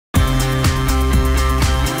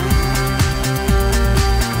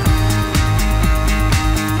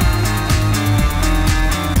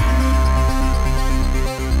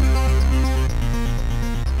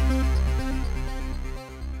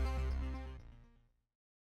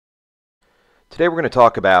Today we're going to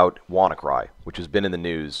talk about WannaCry, which has been in the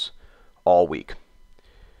news all week.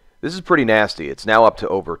 This is pretty nasty. It's now up to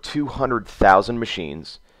over 200,000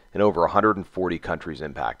 machines and over 140 countries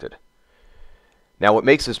impacted. Now what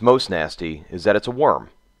makes this most nasty is that it's a worm,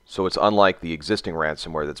 so it's unlike the existing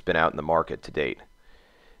ransomware that's been out in the market to date.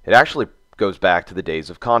 It actually goes back to the days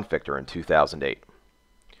of Confictor in 2008.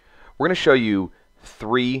 We're going to show you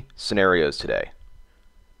 3 scenarios today.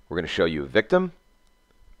 We're going to show you a victim.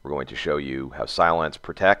 We're going to show you how Cylance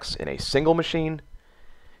protects in a single machine.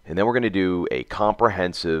 And then we're going to do a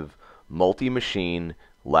comprehensive multi-machine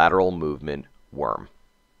lateral movement worm.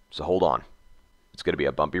 So hold on. It's going to be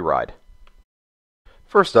a bumpy ride.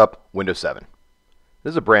 First up, Windows 7.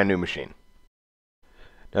 This is a brand new machine.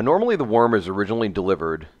 Now normally the worm is originally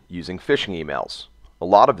delivered using phishing emails. A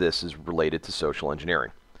lot of this is related to social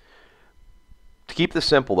engineering. To keep this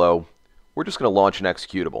simple though, we're just going to launch an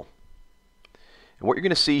executable. And what you're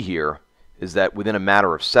going to see here is that within a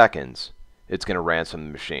matter of seconds, it's going to ransom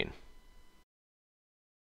the machine.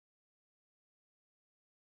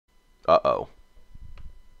 Uh-oh.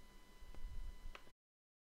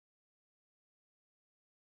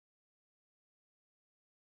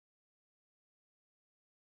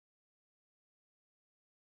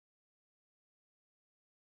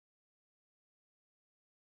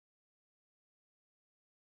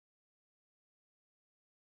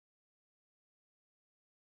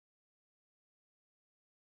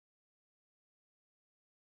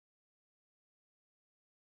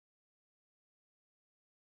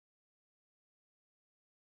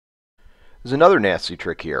 There's another nasty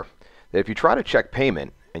trick here, that if you try to check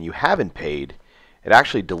payment and you haven't paid, it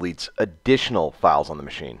actually deletes additional files on the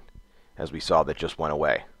machine, as we saw that just went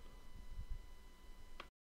away.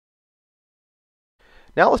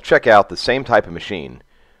 Now let's check out the same type of machine,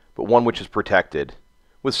 but one which is protected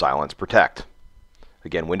with CylancePROTECT.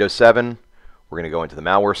 Again, Windows 7, we're going to go into the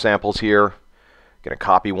malware samples here, going to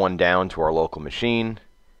copy one down to our local machine,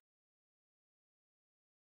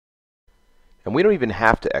 and we don't even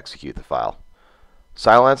have to execute the file.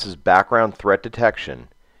 Cylance's background threat detection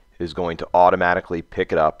is going to automatically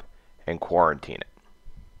pick it up and quarantine it.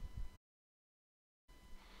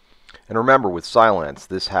 And remember, with Cylance,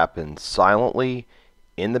 this happens silently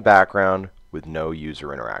in the background with no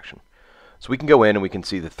user interaction. So we can go in and we can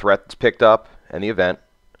see the threat that's picked up and the event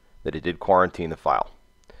that it did quarantine the file.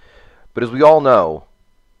 But as we all know,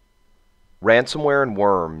 ransomware and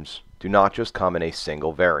worms do not just come in a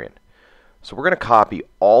single variant. So we're going to copy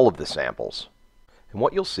all of the samples, and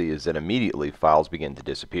what you'll see is that immediately files begin to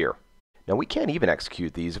disappear. Now we can't even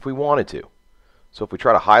execute these if we wanted to. So if we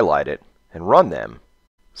try to highlight it and run them,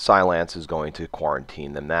 Cylance is going to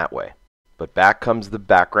quarantine them that way. But back comes the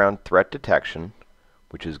background threat detection,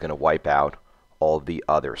 which is going to wipe out all of the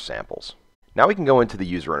other samples. Now we can go into the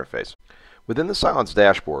user interface. Within the Cylance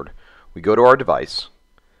dashboard, we go to our device.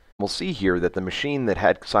 We'll see here that the machine that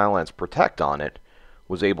had CylancePROTECT on it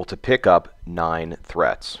was able to pick up 9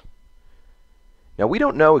 threats. Now we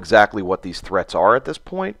don't know exactly what these threats are at this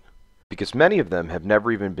point, because many of them have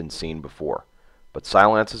never even been seen before, but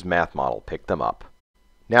Cylance's math model picked them up.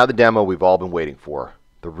 Now the demo we've all been waiting for,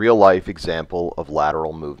 the real-life example of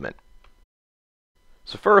lateral movement.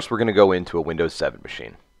 So first we're going to go into a Windows 7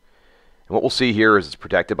 machine. And what we'll see here is it's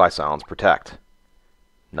protected by CylancePROTECT.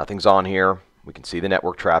 Nothing's on here. We can see the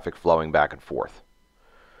network traffic flowing back and forth.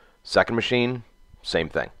 Second machine, same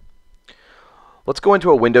thing. Let's go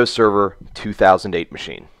into a Windows Server 2008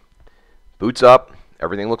 machine. Boots up,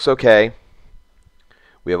 everything looks okay.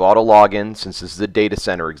 We have auto login since this is a data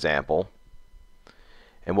center example.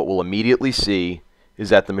 And what we'll immediately see is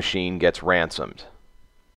that the machine gets ransomed.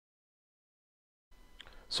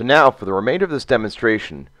 So now for the remainder of this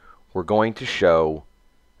demonstration, we're going to show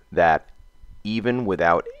that even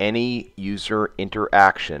without any user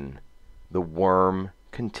interaction, the worm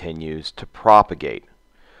continues to propagate.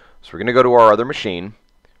 So we're going to go to our other machine.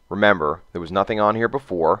 Remember, there was nothing on here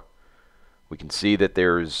before. We can see that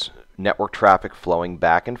there's network traffic flowing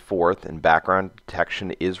back and forth, and background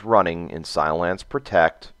detection is running in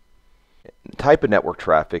CylancePROTECT. The type of network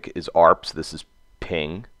traffic is ARPs. This is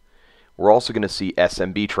ping. We're also going to see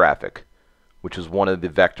SMB traffic, which is one of the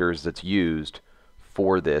vectors that's used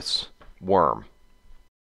for this worm.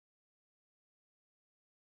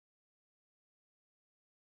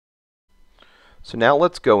 So now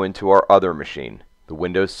let's go into our other machine, the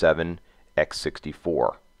Windows 7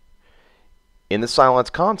 x64. In the Cylance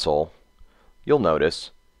console, you'll notice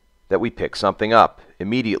that we pick something up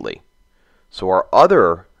immediately. So our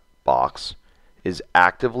other box is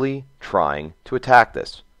actively trying to attack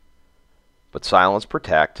this. But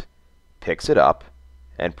CylancePROTECT picks it up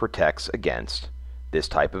and protects against this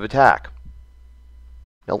type of attack.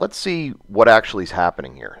 Now let's see what actually is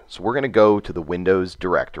happening here. So we're going to go to the Windows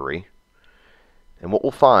directory, and what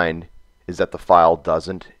we'll find is that the file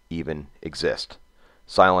doesn't even exist.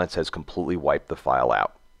 Cylance has completely wiped the file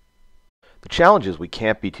out. The challenge is we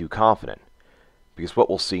can't be too confident, because what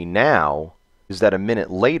we'll see now is that a minute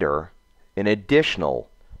later, an additional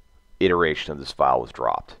iteration of this file was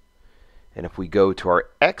dropped. And if we go to our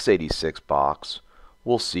x86 box,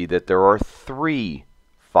 we'll see that there are 3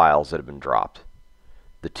 files that have been dropped.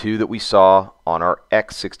 The 2 that we saw on our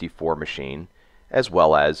x64 machine, as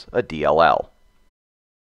well as a DLL.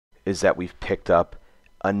 Is that we've picked up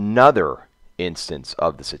another instance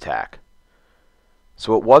of this attack.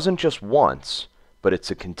 So it wasn't just once, but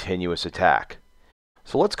it's a continuous attack.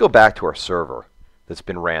 So let's go back to our server that's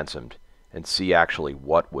been ransomed and see actually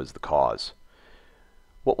what was the cause.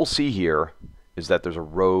 What we'll see here is that there's a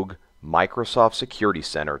rogue Microsoft Security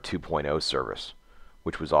Center 2.0 service,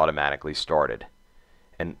 which was automatically started.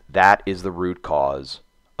 And that is the root cause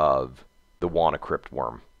of the WanaCrypt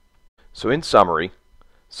worm. So in summary,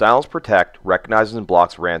 CylancePROTECT recognizes and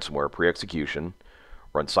blocks ransomware pre-execution,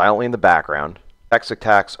 runs silently in the background, detects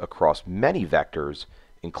attacks across many vectors,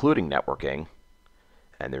 including networking,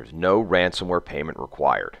 and there's no ransomware payment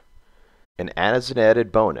required. And as an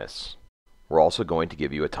added bonus, we're also going to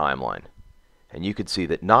give you a timeline. And you can see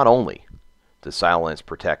that not only does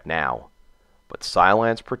CylancePROTECT now, but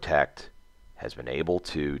CylancePROTECT has been able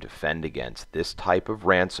to defend against this type of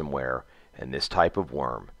ransomware and this type of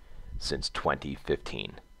worm since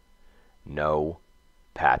 2015. No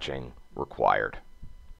patching required.